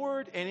the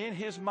Lord and in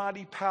His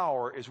mighty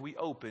power, as we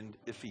opened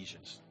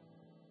Ephesians.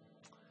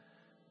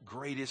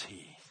 Great is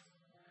He.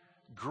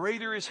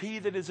 Greater is He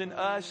that is in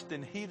us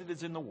than he that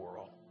is in the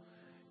world.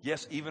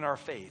 Yes, even our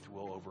faith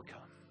will overcome.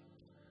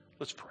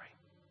 Let's pray.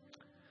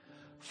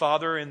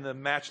 Father, in the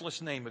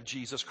matchless name of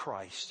Jesus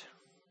Christ,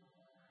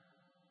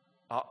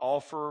 I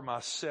offer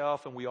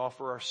myself and we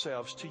offer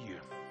ourselves to you.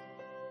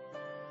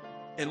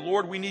 And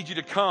Lord, we need you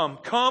to come.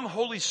 Come,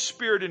 Holy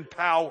Spirit, in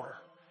power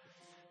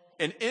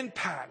and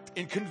impact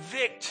and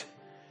convict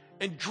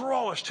and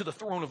draw us to the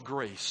throne of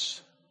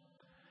grace.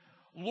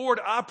 Lord,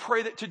 I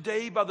pray that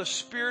today, by the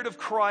Spirit of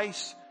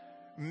Christ,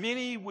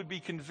 many would be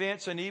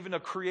convinced, and even a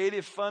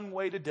creative, fun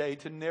way today,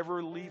 to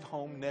never leave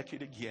home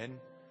naked again,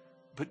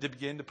 but to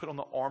begin to put on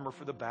the armor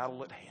for the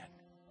battle at hand.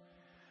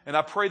 And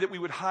I pray that we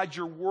would hide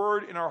your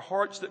word in our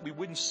hearts, that we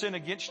wouldn't sin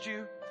against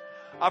you.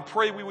 I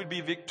pray we would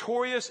be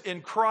victorious in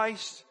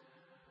Christ,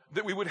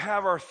 that we would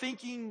have our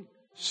thinking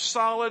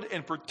solid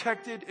and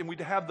protected, and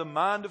we'd have the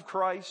mind of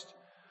Christ.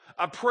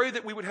 I pray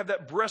that we would have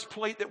that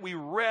breastplate, that we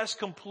rest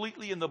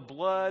completely in the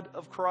blood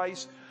of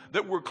Christ,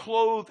 that we're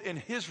clothed in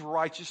His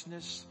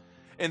righteousness.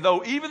 And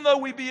even though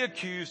we be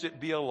accused,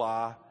 it be a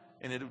lie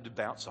and it would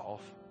bounce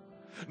off.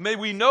 May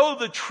we know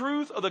the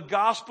truth of the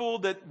gospel,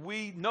 that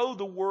we know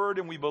the word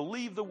and we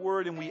believe the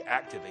word and we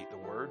activate the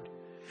word.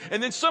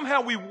 And then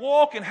somehow we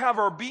walk and have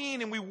our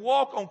being, and we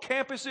walk on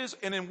campuses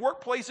and in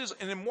workplaces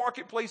and in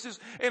marketplaces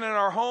and in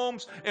our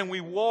homes, and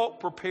we walk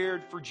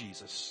prepared for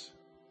Jesus.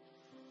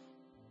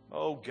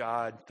 Oh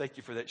God, thank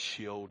you for that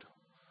shield.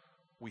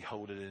 We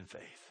hold it in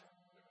faith.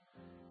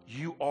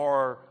 You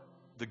are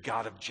the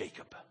God of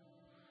Jacob.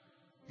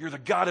 You're the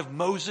God of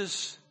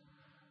Moses.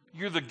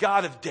 You're the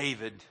God of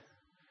David.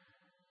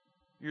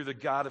 You're the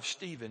God of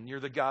Stephen. You're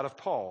the God of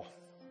Paul.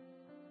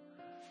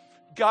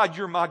 God,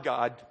 you're my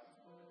God.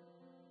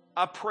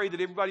 I pray that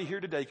everybody here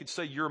today could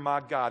say, you're my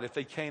God. If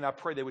they can't, I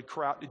pray they would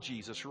cry out to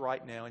Jesus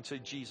right now and say,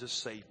 Jesus,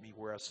 save me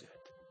where I sit.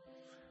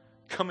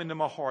 Come into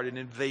my heart and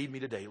invade me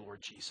today,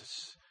 Lord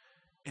Jesus.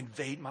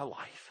 Invade my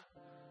life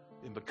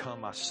and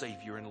become my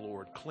Savior and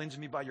Lord. Cleanse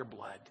me by your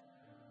blood.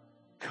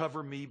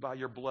 Cover me by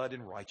your blood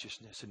in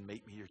righteousness and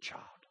make me your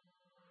child.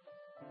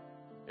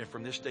 And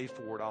from this day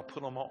forward, I'll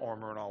put on my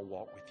armor and I'll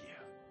walk with you.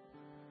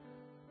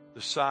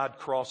 The side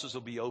crosses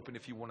will be open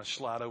if you want to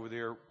slide over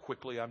there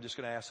quickly. I'm just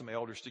going to ask some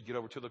elders to get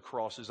over to the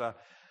crosses.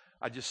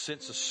 I just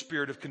sense a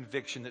spirit of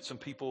conviction that some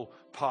people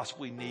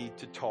possibly need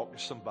to talk to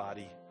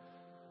somebody.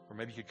 Or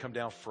maybe you could come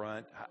down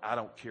front. I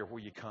don't care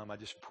where you come. I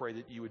just pray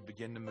that you would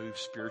begin to move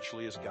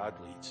spiritually as God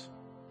leads.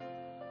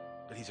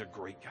 But He's a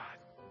great God.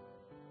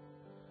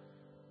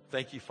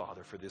 Thank you,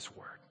 Father, for this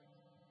word.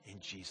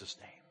 In Jesus'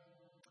 name.